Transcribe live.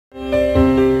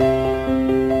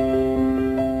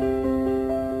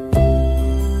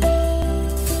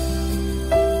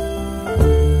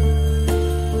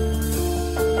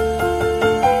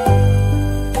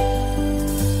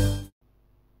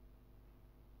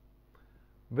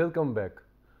Welcome back.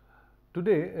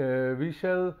 Today we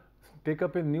shall take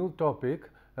up a new topic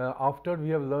after we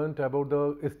have learnt about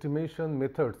the estimation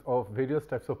methods of various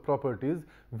types of properties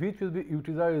which will be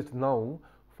utilized now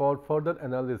for further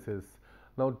analysis.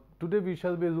 Now today we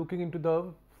shall be looking into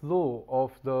the flow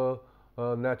of the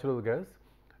natural gas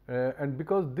and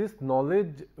because this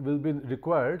knowledge will be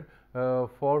required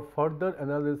for further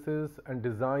analysis and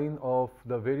design of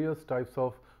the various types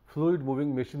of fluid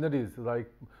moving machineries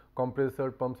like compressor,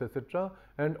 pumps, etc.,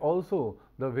 and also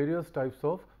the various types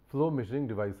of flow measuring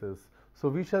devices. So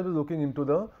we shall be looking into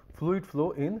the fluid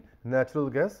flow in natural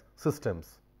gas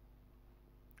systems.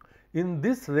 In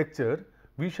this lecture,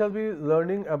 we shall be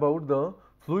learning about the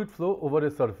fluid flow over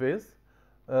a surface.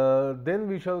 Then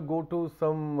we shall go to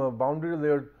some boundary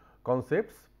layer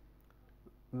concepts,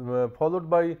 followed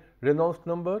by Reynolds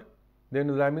number,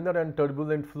 then laminar and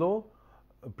turbulent flow,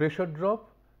 pressure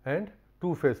drop, and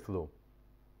two-phase flow.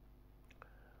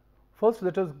 First,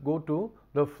 let us go to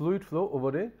the fluid flow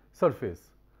over a surface.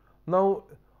 Now,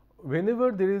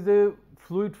 whenever there is a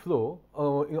fluid flow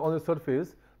on a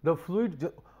surface, the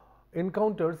fluid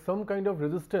encounters some kind of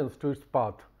resistance to its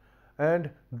path, and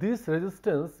this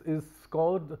resistance is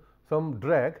called some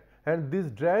drag, and this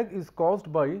drag is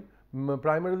caused by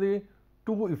primarily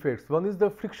two effects. One is the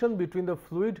friction between the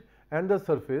fluid and the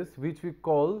surface, which we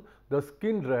call the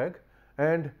skin drag,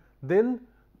 and then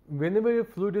whenever a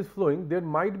fluid is flowing, there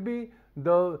might be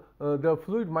the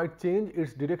fluid might change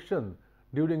its direction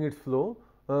during its flow.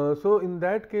 So in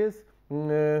that case,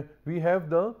 we have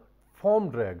the form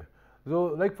drag. So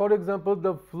like for example,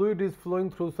 the fluid is flowing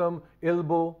through some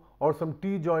elbow or some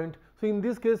T joint. So in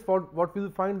this case, for what we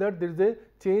will find that there is a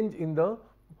change in the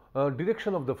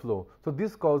direction of the flow. So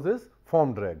this causes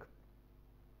form drag.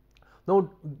 Now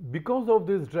because of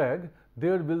this drag,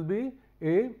 there will be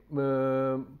a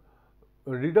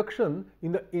reduction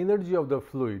in the energy of the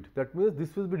fluid. That means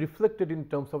this will be reflected in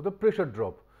terms of the pressure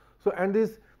drop. So and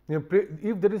this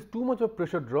if there is too much of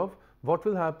pressure drop, what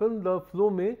will happen? The flow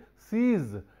may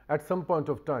cease at some point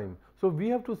of time. So we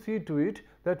have to see to it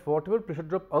that whatever pressure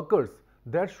drop occurs,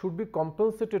 that should be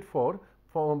compensated for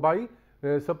by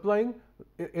supplying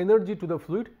energy to the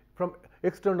fluid from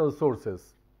external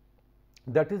sources.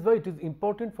 That is why it is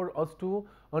important for us to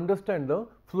understand the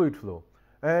fluid flow,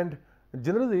 and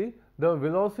generally the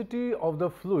velocity of the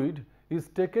fluid is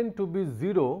taken to be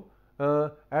 0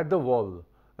 at the wall.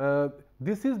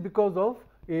 This is because of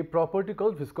a property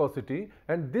called viscosity,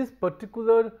 and this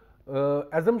particular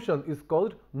assumption is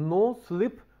called no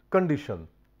slip condition.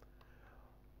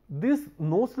 This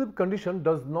no slip condition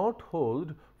does not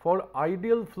hold for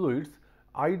ideal fluids.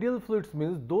 Ideal fluids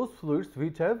means those fluids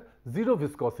which have 0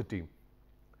 viscosity,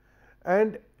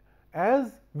 and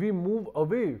as we move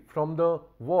away from the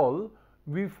wall,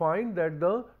 we find that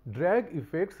the drag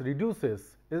effects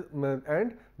reduces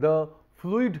and the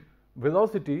fluid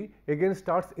velocity again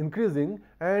starts increasing,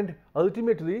 and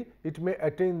ultimately it may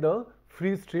attain the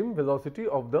free stream velocity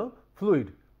of the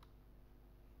fluid.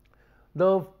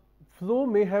 The flow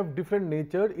may have different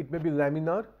nature. It may be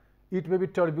laminar, it may be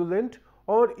turbulent,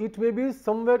 or it may be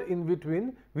somewhere in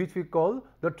between, which we call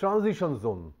the transition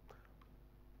zone.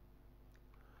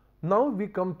 Now we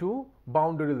come to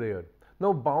boundary layer.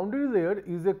 Now boundary layer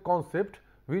is a concept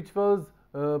which was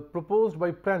proposed by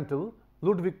Prandtl,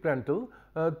 Ludwig Prandtl,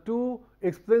 to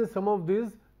explain some of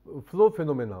these flow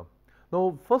phenomena.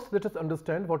 Now first let us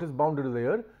understand what is boundary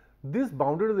layer. This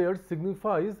boundary layer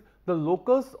signifies the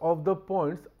locus of the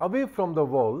points away from the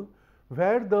wall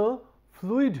where the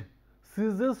fluid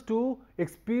ceases to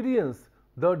experience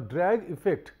the drag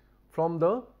effect from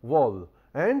the wall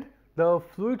and the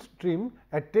fluid stream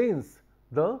attains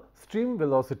the stream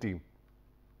velocity.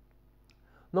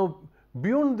 Now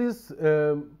beyond this,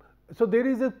 so there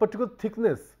is a particular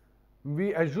thickness.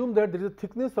 We assume that there is a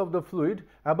thickness of the fluid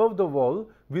above the wall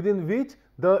within which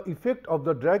the effect of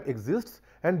the drag exists,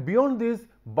 and beyond this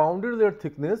boundary layer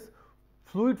thickness,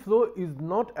 fluid flow is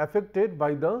not affected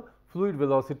by the fluid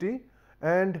velocity,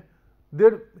 and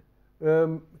there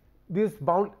this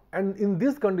bound, and in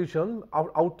this condition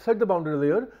outside the boundary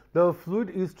layer, the fluid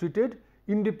is treated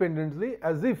independently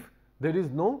as if there is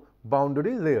no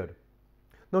boundary layer.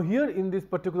 Now here in this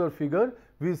particular figure,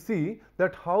 we see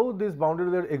that how this boundary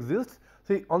layer exists.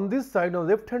 See, on this side, on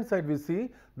left hand side, we see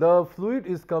the fluid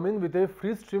is coming with a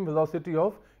free stream velocity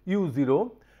of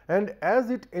u0, and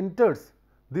as it enters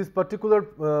this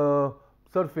particular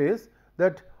surface,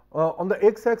 that on the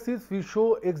x axis we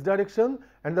show x direction,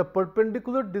 and the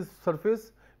perpendicular this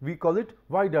surface we call it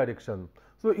y direction.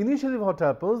 So initially what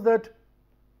happens that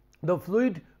the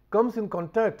fluid comes in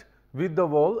contact with the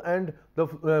wall, and the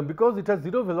because it has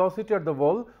zero velocity at the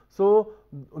wall. So,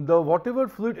 the whatever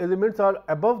fluid elements are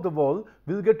above the wall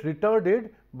will get retarded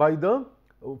by the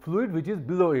fluid which is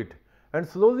below it, and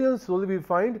slowly we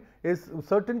find a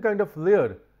certain kind of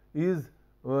layer is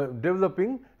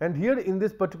developing. And here in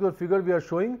this particular figure we are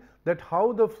showing that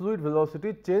how the fluid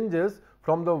velocity changes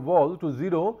from the wall to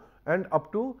 0 and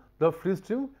up to the free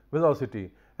stream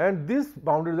velocity, and this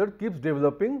boundary layer keeps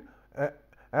developing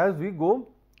as we go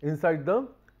inside the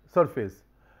surface.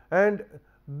 And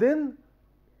then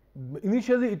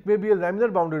initially it may be a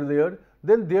laminar boundary layer,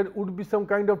 then there would be some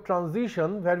kind of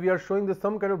transition where we are showing that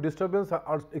some kind of disturbance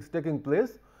is taking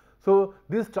place. So,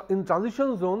 this in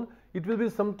transition zone it will be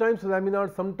sometimes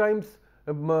laminar, sometimes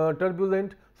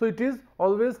turbulent. So, it is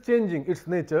always changing its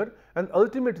nature, and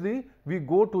ultimately we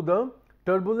go to the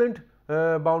turbulent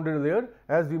boundary layer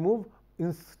as we move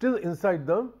still inside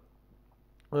the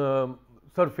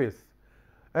surface.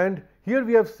 And here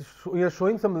we are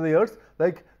showing some layers,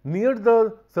 like near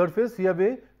the surface we have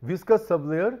a viscous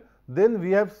sublayer, then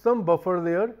we have some buffer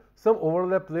layer, some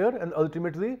overlap layer, and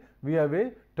ultimately we have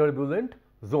a turbulent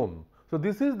zone. So,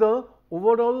 this is the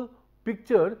overall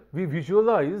picture we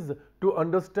visualize to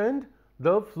understand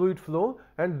the fluid flow,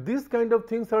 and these kind of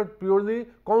things are purely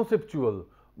conceptual.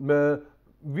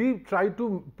 We try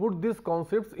to put these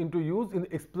concepts into use in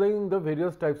explaining the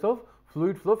various types of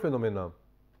fluid flow phenomena.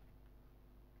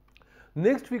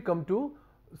 Next we come to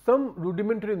some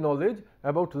rudimentary knowledge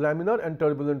about laminar and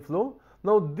turbulent flow.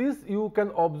 Now, this you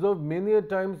can observe many a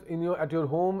times in at your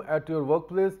home, at your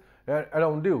workplace,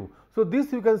 around you. So,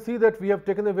 this you can see that we have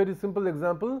taken a very simple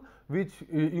example which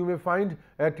you may find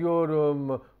at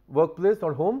your workplace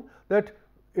or home, that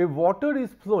a water is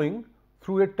flowing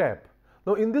through a tap.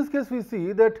 Now, in this case we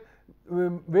see that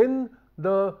when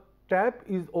the tap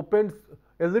is opened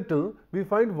a little, we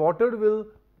find water will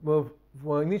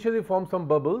initially form some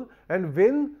bubble, and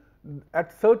when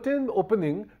at certain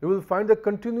opening you will find the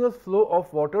continuous flow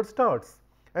of water starts,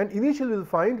 and initially you will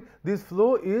find this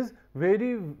flow is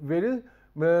very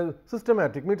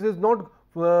systematic, means it is not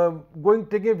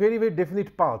taking a very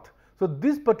definite path. So,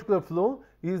 this particular flow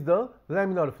is the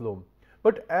laminar flow.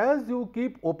 But as you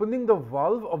keep opening the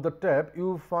valve of the tap,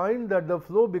 you find that the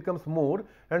flow becomes more,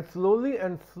 and slowly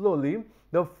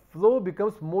the flow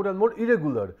becomes more and more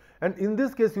irregular, and in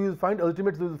this case you will find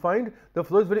ultimately you will find the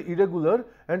flow is very irregular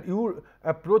and you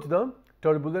approach the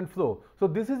turbulent flow. So,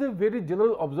 this is a very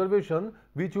general observation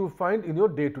which you find in your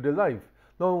day-to-day life.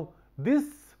 Now, this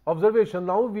observation,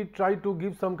 now we try to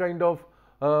give some kind of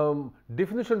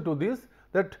definition to this,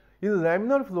 that in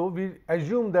laminar flow we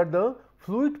assume that the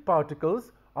fluid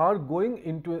particles are going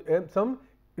into some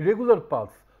irregular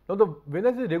paths. Now, when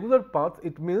I say regular paths,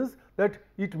 it means that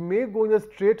it may go in a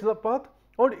straight path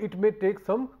or it may take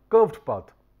some curved path,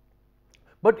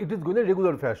 but it is going in a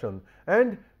regular fashion.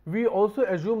 And we also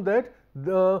assume that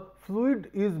the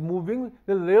fluid is moving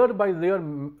in a layer by layer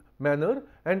manner,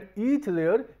 and each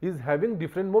layer is having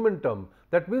different momentum.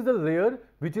 That means the layer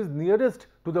which is nearest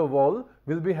to the wall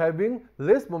will be having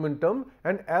less momentum,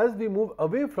 and as we move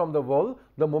away from the wall,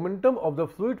 the momentum of the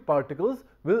fluid particles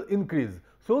will increase.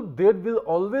 So, there will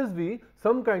always be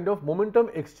some kind of momentum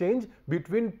exchange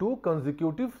between two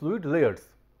consecutive fluid layers.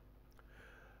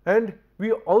 And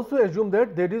we also assume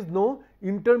that there is no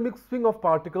intermixing of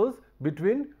particles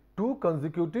between two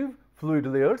consecutive fluid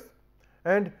layers,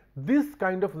 and this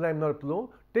kind of laminar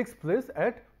flow takes place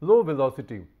at low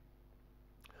velocity.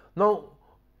 Now,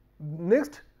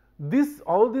 next,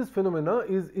 all these phenomena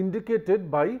is indicated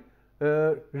by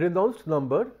Reynolds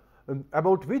number,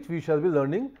 about which we shall be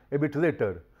learning a bit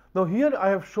later. Now, here I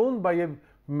have shown by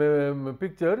a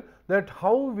picture that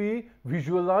how we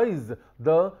visualize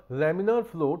the laminar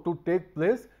flow to take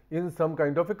place in some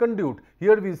kind of a conduit.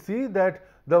 Here we see that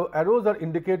the arrows are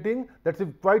indicating that is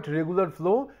quite regular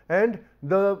flow, and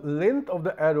the length of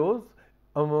the arrows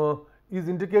is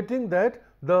indicating that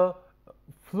the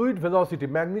fluid velocity,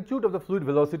 magnitude of the fluid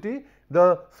velocity.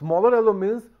 The smaller arrow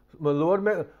means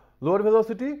lower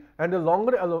velocity, and the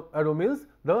longer arrow means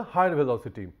the higher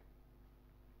velocity.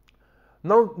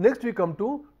 Now, next we come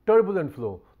to turbulent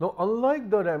flow. Now, unlike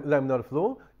the laminar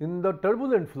flow, in the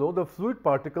turbulent flow the fluid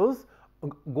particles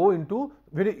go into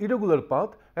very irregular path,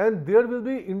 and there will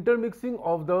be intermixing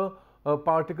of the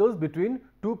particles between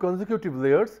two consecutive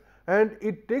layers, and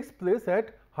it takes place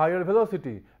at higher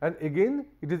velocity, and again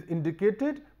it is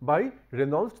indicated by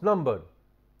Reynolds number.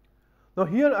 Now,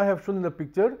 here I have shown in the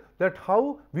picture that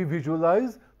how we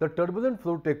visualize the turbulent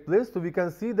flow take place. So, we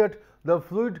can see that the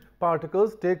fluid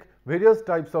particles take various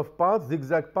types of paths,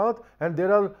 zigzag path, and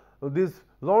there are these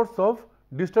lots of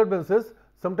disturbances.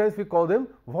 Sometimes we call them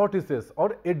vortices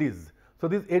or eddies. So,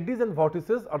 these eddies and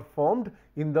vortices are formed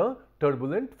in the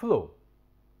turbulent flow.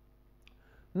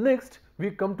 Next, we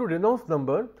come to Reynolds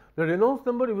number. The Reynolds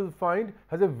number you will find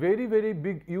has a very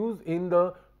big use in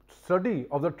the study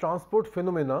of the transport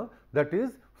phenomena, that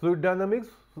is fluid dynamics,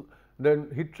 then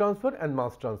heat transfer and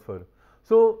mass transfer.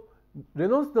 So,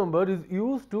 Reynolds number is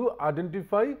used to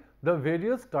identify the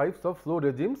various types of flow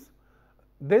regimes.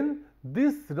 Then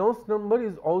this Reynolds number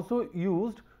is also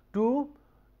used to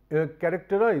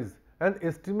characterize and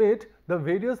estimate the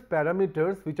various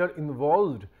parameters which are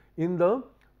involved in the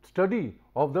study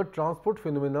of the transport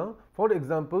phenomena. For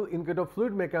example, in case of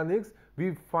fluid mechanics,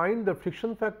 we find the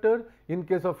friction factor. In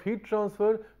case of heat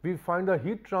transfer, we find the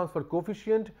heat transfer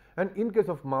coefficient, and in case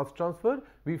of mass transfer,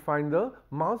 we find the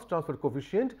mass transfer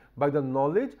coefficient by the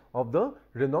knowledge of the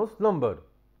Reynolds number.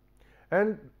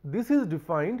 And this is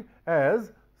defined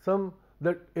as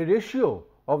a ratio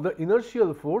of the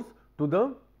inertial force to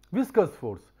the viscous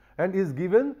force, and is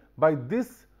given by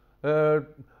this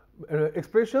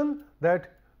expression,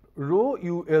 that rho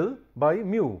UL by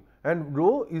mu, and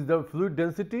rho is the fluid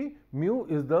density, mu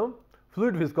is the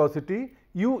fluid viscosity,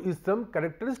 U is some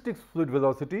characteristic fluid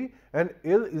velocity, and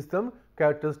L is some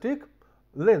characteristic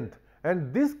length.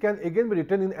 And this can again be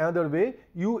written in another way,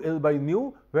 UL by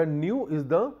nu, where nu is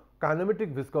the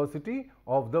kinematic viscosity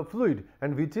of the fluid,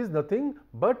 and which is nothing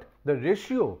but the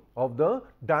ratio of the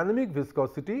dynamic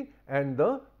viscosity and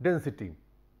the density.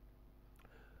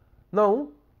 Now,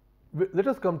 let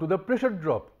us come to the pressure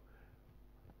drop.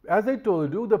 As I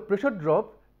told you, the pressure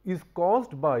drop is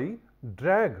caused by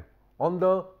drag on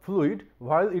the fluid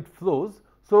while it flows.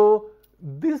 So,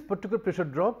 this particular pressure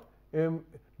drop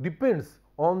depends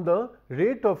on the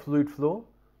rate of fluid flow,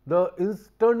 the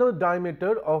internal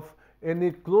diameter of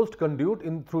any closed conduit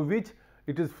through which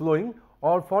it is flowing,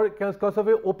 or for case of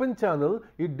an open channel,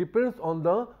 it depends on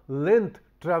the length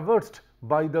traversed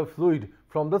by the fluid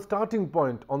from the starting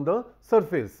point on the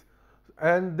surface,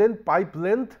 and then pipe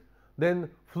length, then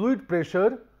fluid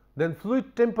pressure, then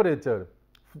fluid temperature,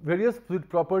 various fluid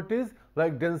properties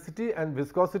like density and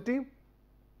viscosity,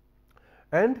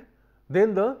 and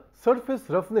then the surface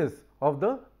roughness of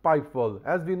the pipe wall.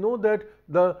 As we know that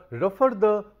the rougher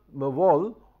the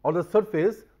wall or the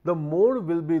surface, the more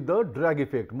will be the drag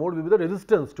effect, more will be the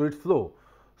resistance to its flow.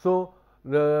 So,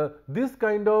 this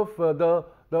kind of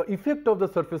the effect of the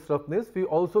surface roughness we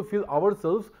also feel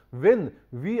ourselves when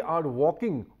we are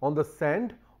walking on the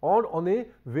sand or on a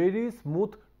very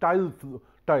smooth tile.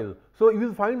 So, you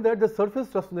will find that the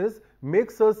surface roughness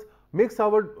makes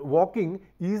our walking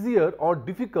easier or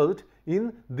difficult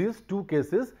in these two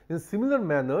cases. In similar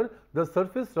manner, the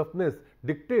surface roughness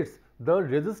dictates the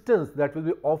resistance that will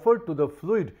be offered to the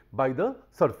fluid by the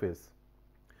surface.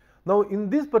 Now, in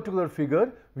this particular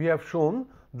figure, we have shown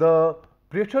the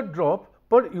pressure drop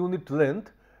per unit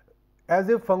length as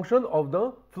a function of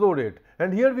the flow rate,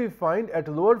 and here we find at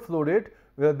lower flow rate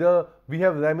we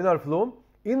have laminar flow,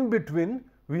 in between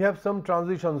we have some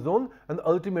transition zone, and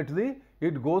ultimately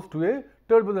it goes to a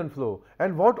turbulent flow.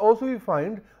 And what also we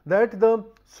find that the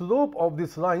slope of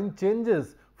this line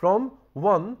changes from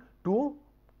 1 to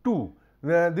 2.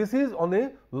 This is on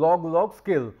a log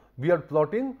scale. We are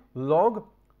plotting log,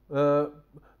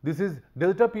 this is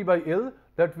delta P by L,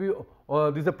 that this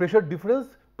is the pressure difference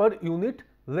per unit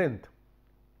length,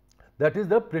 that is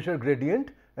the pressure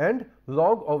gradient, and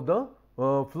log of the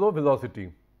flow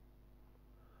velocity.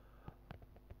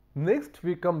 Next,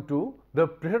 we come to the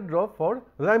pressure drop for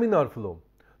laminar flow.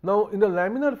 Now, in the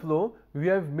laminar flow, we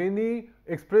have many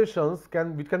expressions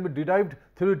which can be derived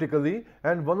theoretically,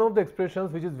 and one of the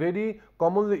expressions which is very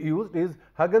commonly used is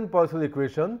Hagen-Poiseuille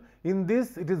equation. In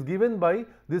this, it is given by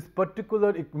this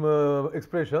particular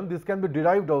expression. This can be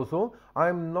derived also. I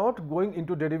am not going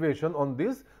into derivation on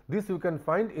this. This you can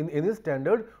find in any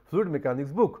standard fluid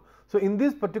mechanics book. So, in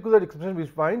this particular expression, we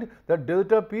find that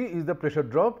delta P is the pressure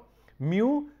drop,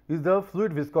 mu is the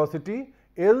fluid viscosity,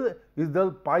 L is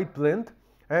the pipe length,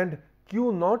 and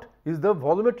Q naught is the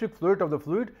volumetric flow rate of the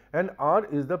fluid, and R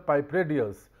is the pipe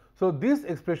radius. So, this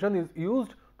expression is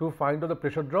used to find out the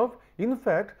pressure drop. In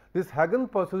fact, this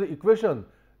Hagen-Poiseuille equation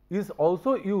is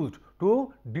also used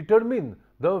to determine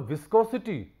the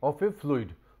viscosity of a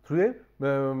fluid through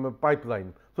a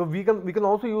pipeline. So, we can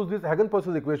also use this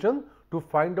Hagen-Poiseuille equation to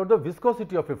find out the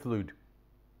viscosity of a fluid.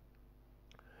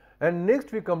 And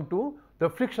next we come to the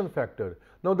friction factor.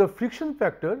 Now, the friction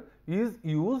factor is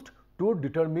used to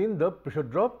determine the pressure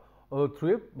drop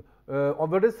through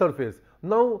over a surface.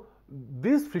 Now,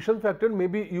 this friction factor may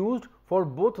be used for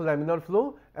both laminar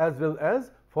flow as well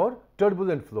as for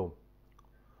turbulent flow.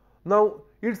 Now,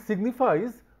 it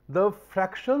signifies the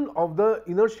fraction of the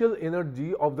inertial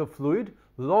energy of the fluid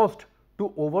lost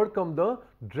to overcome the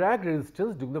drag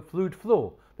resistance during the fluid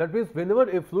flow. That means, whenever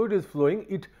a fluid is flowing,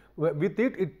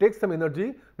 it takes some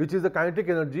energy, which is the kinetic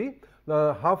energy,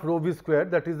 half rho v square,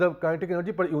 that is the kinetic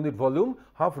energy per unit volume,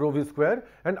 half rho v square,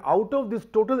 and out of this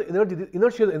total energy, this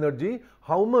inertial energy,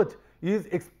 how much is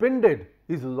expended,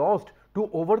 is lost to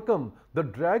overcome the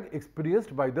drag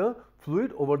experienced by the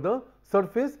fluid over the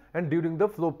surface and during the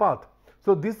flow path.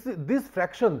 So, this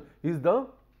fraction is the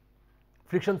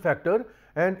friction factor,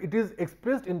 and it is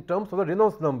expressed in terms of the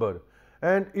Reynolds number,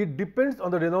 and it depends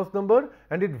on the Reynolds number,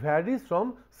 and it varies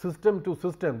from system to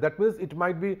system. That means, it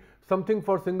might be something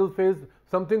for single phase,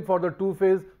 something for the two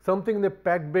phase, something in a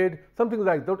packed bed, something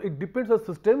like that. It depends on the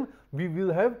system. We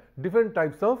will have different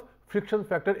types of friction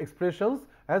factor expressions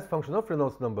as function of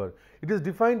Reynolds number. It is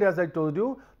defined, as I told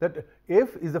you, that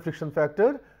F is the friction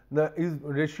factor, is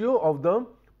ratio of the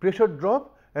pressure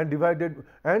drop and divided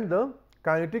and the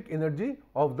kinetic energy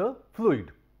of the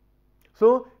fluid.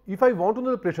 So, if I want to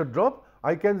know the pressure drop,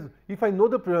 I can, if I know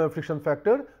the friction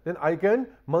factor, then I can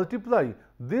multiply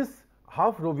this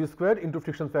half rho v square into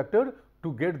friction factor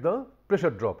to get the pressure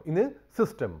drop in a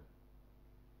system.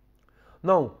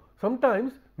 Now,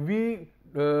 sometimes we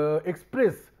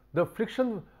express the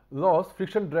friction loss,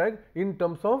 friction drag in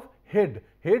terms of head.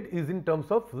 Head is in terms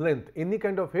of length. Any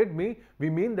kind of head we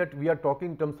mean that we are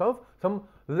talking in terms of some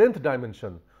length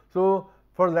dimension. So,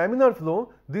 for laminar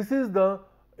flow, this is the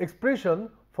expression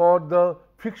for the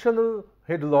frictional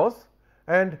head loss,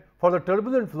 and for the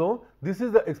turbulent flow, this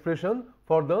is the expression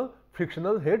for the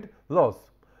frictional head loss.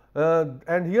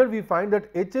 And here we find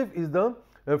that HF is the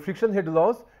friction head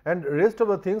loss, and rest of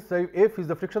the things, say F is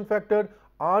the friction factor,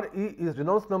 RE is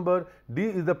Reynolds number, D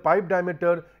is the pipe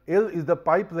diameter, L is the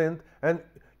pipe length, and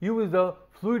U is the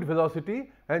fluid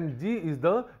velocity, and G is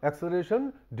the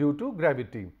acceleration due to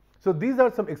gravity. So, these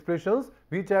are some expressions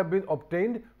which have been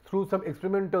obtained through some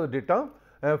experimental data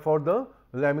for the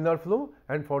laminar flow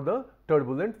and for the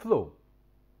turbulent flow.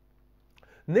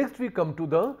 Next, we come to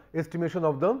the estimation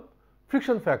of the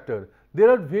friction factor.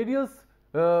 There are various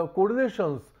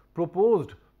correlations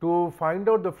proposed to find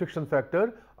out the friction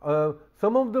factor.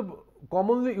 Some of the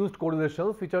commonly used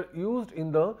correlations which are used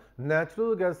in the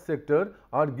natural gas sector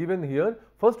are given here.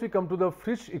 First, we come to the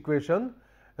Frisch equation,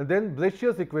 and then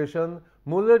Blasius equation,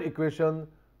 Muller equation,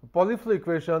 Polyflow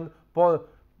equation,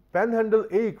 Panhandle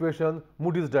A equation,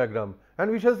 Moody's diagram, and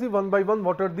we shall see one by one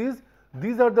what are these.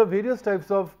 These are the various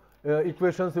types of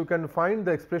equations. You can find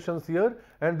the expressions here,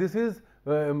 and this is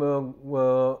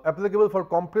applicable for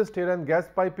compressed air and gas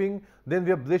piping. Then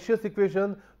we have Blasius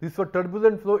equation, this for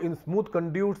turbulent flow in smooth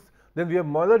conduits. Then we have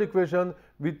Muller equation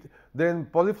with then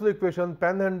Polyflow equation,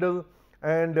 Panhandle,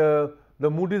 and the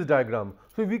Moody's diagram.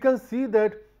 So, we can see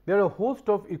that there are a host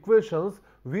of equations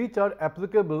which are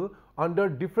applicable under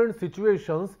different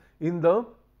situations in the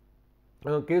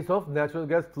case of natural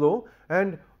gas flow,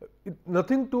 and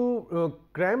nothing to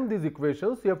cram these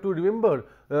equations. You have to remember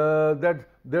that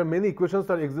there are many equations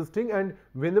are existing, and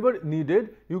whenever needed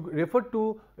you refer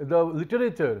to the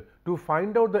literature to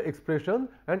find out the expression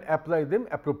and apply them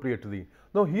appropriately.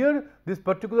 Now, here this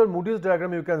particular Moody's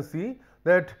diagram you can see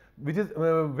that which is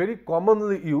very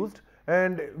commonly used,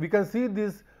 and we can see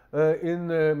this in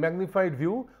magnified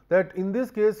view, that in this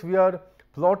case we are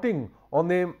plotting on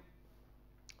a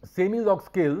semi-log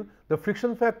scale the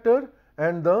friction factor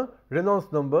and the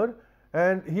Reynolds number,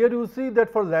 and here you see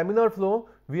that for laminar flow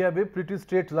we have a pretty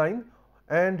straight line,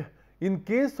 and in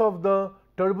case of the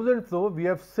turbulent flow we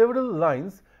have several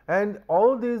lines, and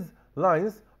all these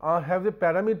lines have a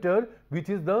parameter which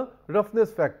is the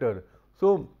roughness factor.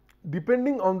 So,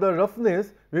 depending on the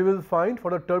roughness we will find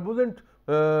for the turbulent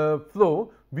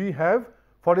flow we have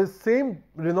for a same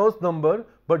Reynolds number,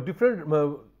 but different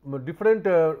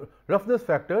roughness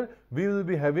factor we will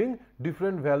be having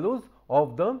different values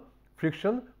of the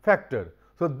friction factor.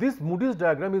 So, this Moody's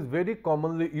diagram is very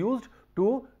commonly used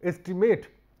to estimate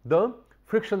the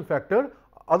friction factor.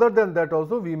 Other than that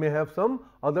also we may have some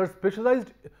other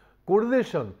specialized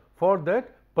correlation for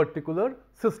that particular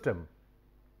system.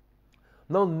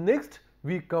 Now, next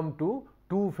we come to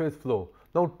two-phase flow.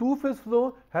 Now, two-phase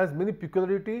flow has many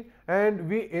peculiarity, and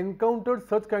we encounter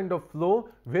such kind of flow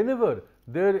whenever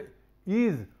there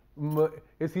is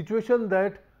a situation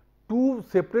that two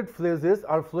separate phases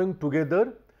are flowing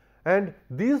together, and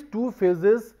these two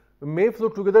phases may flow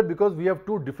together because we have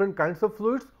two different kinds of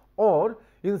fluids, or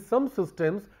in some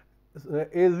systems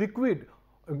a liquid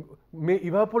may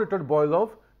evaporate or boil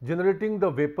off, generating the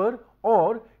vapor,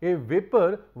 or a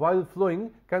vapor while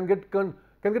flowing can get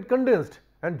condensed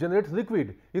and generate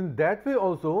liquid. In that way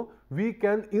also we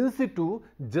can in situ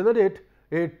generate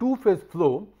a two-phase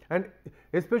flow, and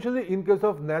especially in case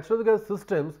of natural gas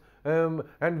systems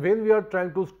and when we are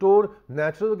trying to store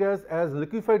natural gas as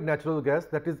liquefied natural gas,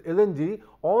 that is LNG,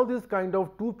 all these kind of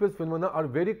two-phase phenomena are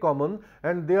very common,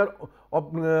 and they are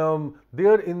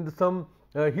there in some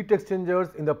heat exchangers,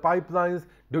 in the pipelines,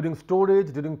 during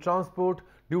storage, during transport,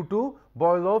 due to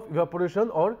boil off, evaporation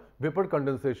or vapor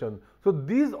condensation. So,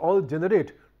 these all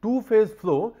generate two-phase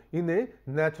flow in a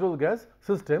natural gas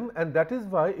system, and that is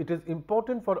why it is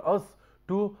important for us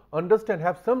to understand,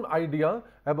 have some idea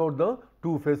about the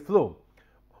two-phase flow.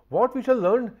 What we shall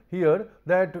learn here,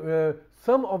 that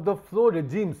some of the flow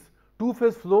regimes,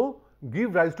 two-phase flow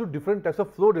give rise to different types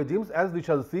of flow regimes, as we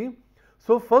shall see.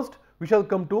 So, first we shall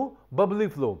come to bubbly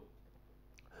flow.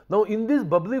 Now, in this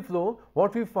bubbly flow,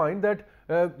 what we find that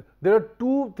there are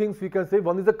two things we can say.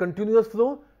 One is the continuous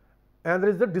flow and there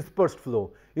is the dispersed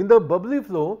flow. In the bubbly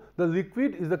flow, the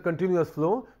liquid is the continuous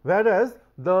flow, whereas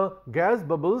the gas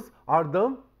bubbles are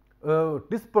the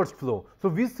dispersed flow. So,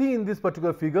 we see in this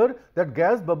particular figure that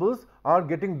gas bubbles are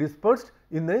getting dispersed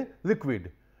in a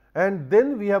liquid. And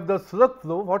then we have the slug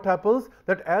flow. What happens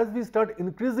that as we start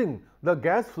increasing the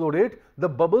gas flow rate, the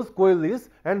bubbles coalesce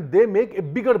and they make a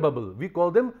bigger bubble. We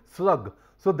call them slug.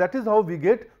 So, that is how we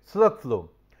get slug flow.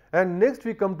 And next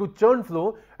we come to churn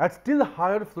flow. At still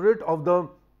higher flow rate of the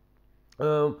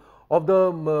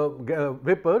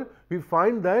vapor, we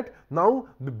find that now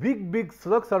the big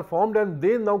slugs are formed and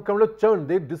they now come to churn.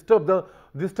 They disturb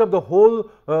the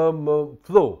whole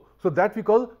flow. So, that we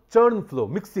call churn flow,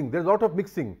 mixing. There is a lot of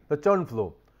mixing, the churn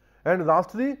flow. And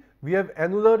lastly, we have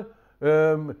annular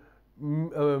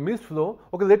mist flow.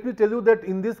 Okay, let me tell you that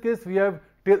in this case we have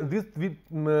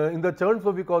in the churn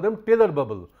flow we call them Taylor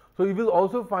bubble. So, you will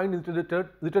also find in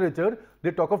literature they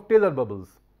talk of Taylor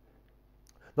bubbles.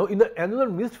 Now, in the annular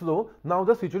mist flow, now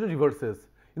the situation reverses.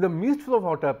 In the mist flow,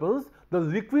 what happens? The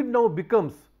liquid now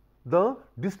becomes the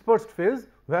dispersed phase,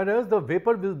 whereas the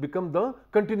vapor will become the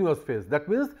continuous phase. That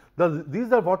means,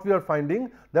 these are what we are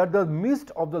finding, that the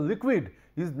mist of the liquid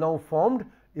is now formed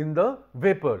in the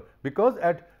vapor, because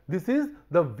at this is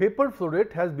the vapor flow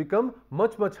rate has become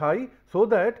much high. So,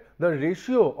 that the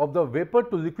ratio of the vapor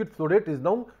to liquid flow rate is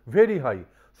now very high.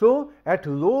 So, at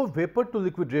low vapor to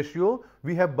liquid ratio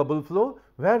we have bubble flow,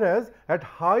 whereas at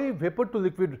high vapor to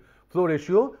liquid flow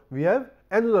ratio we have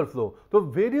annular flow. So,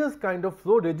 various kind of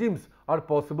flow regimes are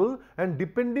possible, and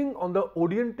depending on the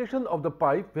orientation of the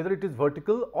pipe, whether it is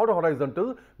vertical or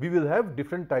horizontal, we will have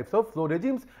different types of flow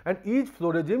regimes, and each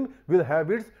flow regime will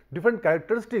have its different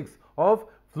characteristics of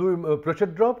fluid pressure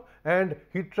drop and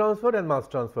heat transfer and mass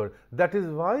transfer. That is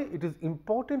why it is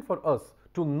important for us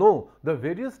to know the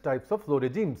various types of flow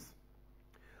regimes.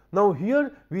 Now,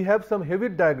 here we have some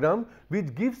Hewitt diagram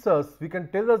which gives us, we can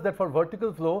tell us that for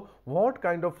vertical flow what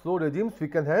kind of flow regimes we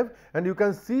can have, and you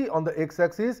can see on the x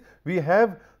axis we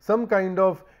have some kind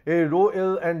of a rho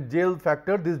L and JL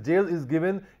factor. This JL is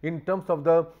given in terms of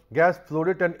the gas flow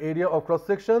rate and area of cross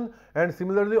section, and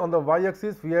similarly on the y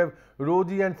axis we have rho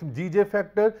G and GJ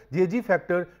factor, JG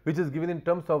factor, which is given in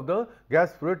terms of the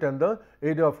gas flow rate and the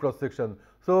area of cross section.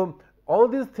 So, all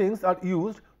these things are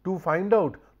used to find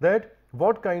out that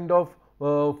what kind of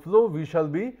flow we shall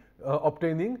be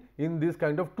obtaining in this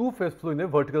kind of two-phase flow in a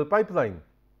vertical pipeline.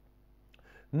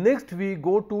 Next, we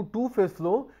go to two-phase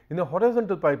flow in a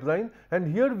horizontal pipeline,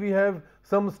 and here we have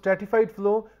some stratified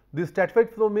flow. This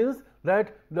stratified flow means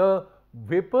that the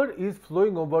vapor is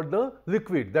flowing over the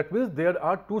liquid. That means there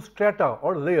are two strata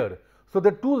or layer. So,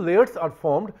 the two layers are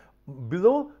formed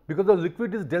below, because the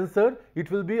liquid is denser,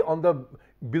 it will be on the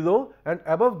below, and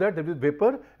above that there is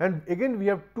vapor. And again we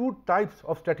have two types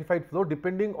of stratified flow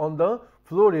depending on the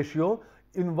flow ratio.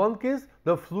 In one case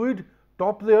the fluid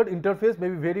top layer interface may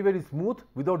be very smooth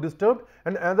without disturbed,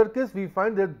 and another case we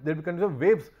find that there becomes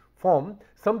waves form,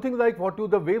 something like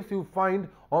the waves you find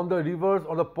on the rivers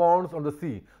or the ponds or the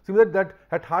sea. Similar that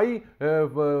at high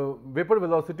vapor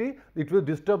velocity it will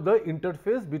disturb the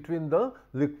interface between the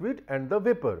liquid and the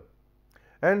vapor.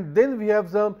 And then we have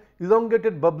some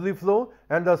elongated bubbly flow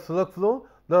and the slug flow.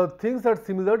 The things are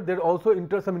similar, there are also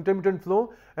some intermittent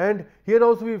flow, and here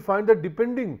also we find that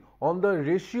depending on the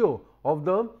ratio of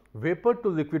the vapor to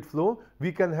liquid flow,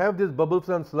 we can have this bubble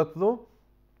flow and slug flow.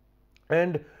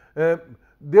 And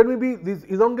there may be this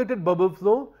elongated bubble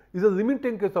flow is a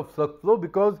limiting case of slug flow,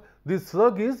 because this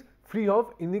slug is free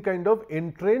of any kind of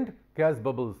entrained gas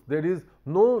bubbles. There is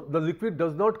no, the liquid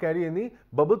does not carry any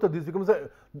bubbles, so this becomes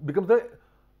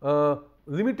a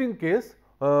limiting case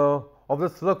of the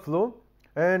slug flow.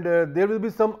 And there will be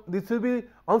some, this will be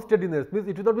unsteadiness, means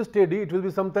it will not be steady, it will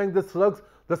be sometimes the slugs,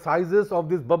 the sizes of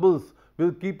these bubbles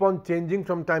will keep on changing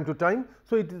from time to time.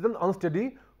 So, it is an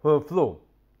unsteady flow,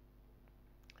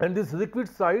 and this liquid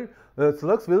side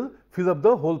slugs will fill up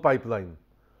the whole pipeline.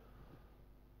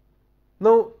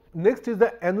 Now, next is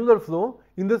the annular flow.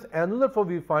 In this annular flow,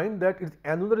 we find that its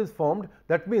annular is formed.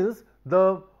 That means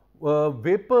the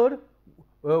vapor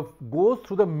goes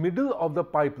through the middle of the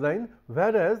pipeline,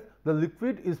 whereas the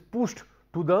liquid is pushed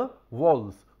to the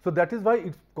walls. So, that is why it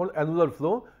is called annular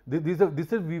flow.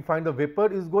 This is we find the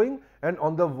vapor is going, and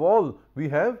on the wall we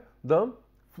have the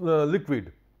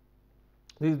liquid.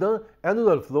 This is the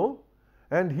annular flow,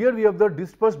 and here we have the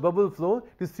dispersed bubble flow.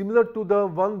 It is similar to the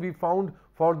one we found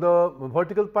for the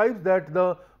vertical pipes, that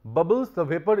the bubbles, the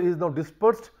vapor is now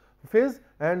dispersed phase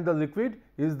and the liquid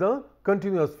is the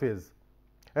continuous phase,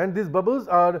 and these bubbles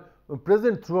are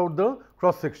present throughout the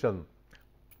cross section.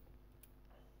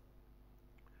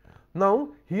 Now,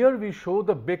 here we show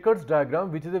the Becker's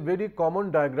diagram, which is a very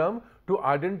common diagram to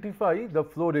identify the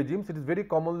flow regimes. It is very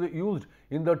commonly used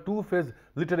in the two phase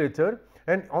literature,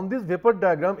 and on this vapor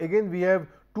diagram again we have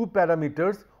two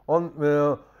parameters.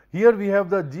 On here we have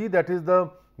the G, that is the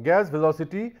gas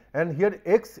velocity, and here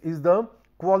X is the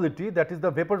quality, that is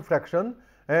the vapor fraction,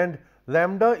 and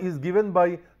lambda is given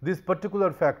by this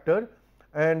particular factor.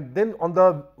 And then on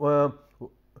the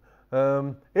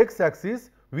x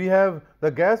axis we have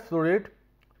the gas flow rate.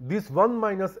 This 1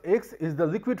 minus x is the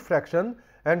liquid fraction,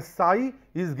 and psi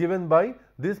is given by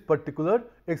this particular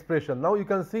expression. Now, you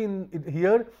can see in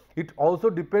here it also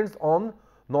depends on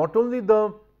not only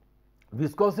the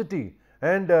viscosity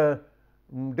and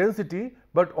density,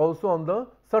 but also on the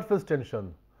surface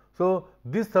tension. So,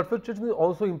 this surface tension is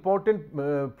also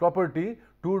important property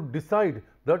to decide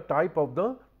the type of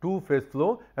the two phase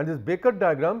flow, and this Becker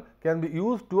diagram can be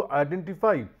used to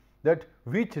identify that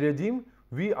which regime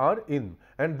we are in,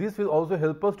 and this will also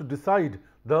help us to decide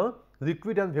the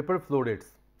liquid and vapor flow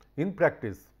rates in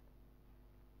practice.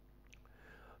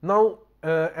 Now,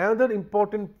 another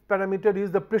important parameter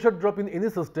is the pressure drop in any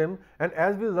system, and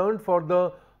as we learned for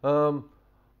the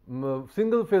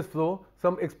single phase flow,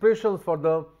 some expressions for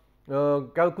the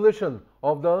calculation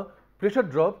of the pressure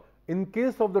drop. In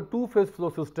case of the two phase flow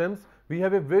systems, we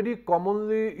have a very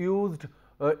commonly used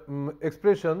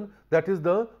expression, that is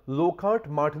the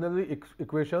Lockhart-Martinelli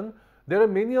equation. There are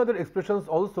many other expressions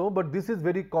also, but this is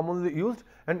very commonly used,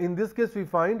 and in this case we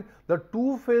find the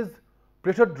two phase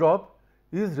pressure drop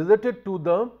is related to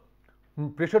the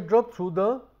pressure drop through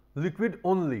the liquid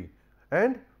only,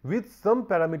 and with some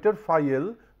parameter phi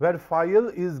L, where phi L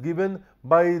is given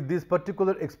by this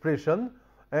particular expression,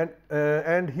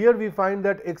 and here we find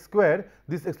that x square,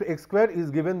 this x square is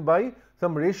given by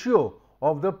some ratio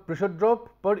of the pressure drop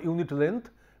per unit length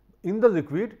in the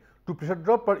liquid to pressure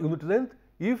drop per unit length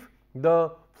if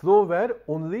the flow were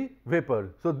only vapor.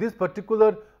 So, this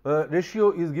particular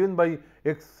ratio is given by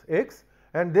x,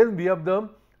 and then we have the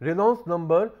Reynolds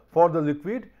number for the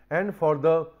liquid and for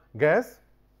the gas,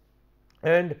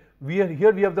 and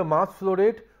here we have the mass flow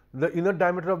rate, the inner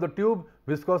diameter of the tube,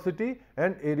 viscosity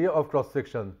and area of cross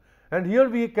section. And here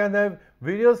we can have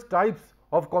various types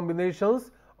of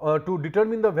combinations to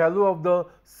determine the value of the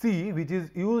C, which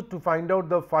is used to find out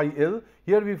the phi L.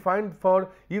 Here we find for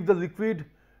if the liquid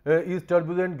is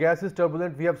turbulent, gas is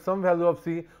turbulent, we have some value of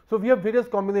C. So, we have various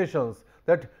combinations,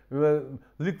 that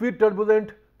liquid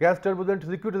turbulent, gas turbulent,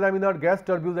 liquid laminar, gas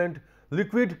turbulent,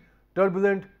 liquid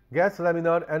turbulent, gas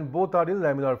laminar, and both are in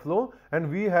laminar flow, and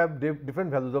we have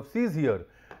different values of C's here.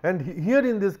 And here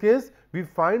in this case we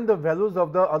find the values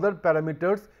of the other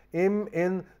parameters M,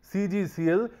 N, C, G, C,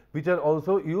 L, which are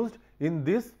also used in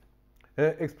these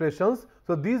expressions.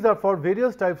 So, these are for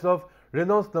various types of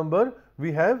Reynolds number,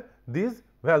 we have these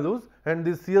values, and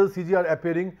these C, L, C, G are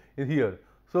appearing in here.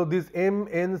 So, this M,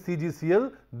 N, C, G, C,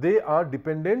 L, they are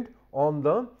dependent on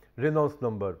the Reynolds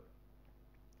number.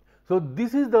 So,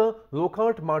 this is the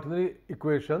Lockhart-Martinelli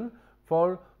equation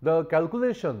for the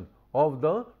calculation of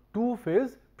the two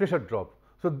phase pressure drop.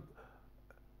 So,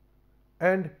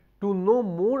 and to know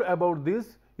more about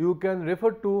this, you can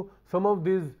refer to some of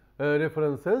these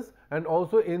references, and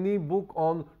also any book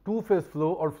on two phase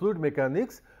flow or fluid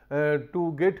mechanics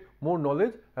to get more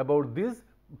knowledge about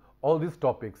all these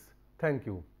topics. Thank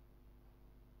you.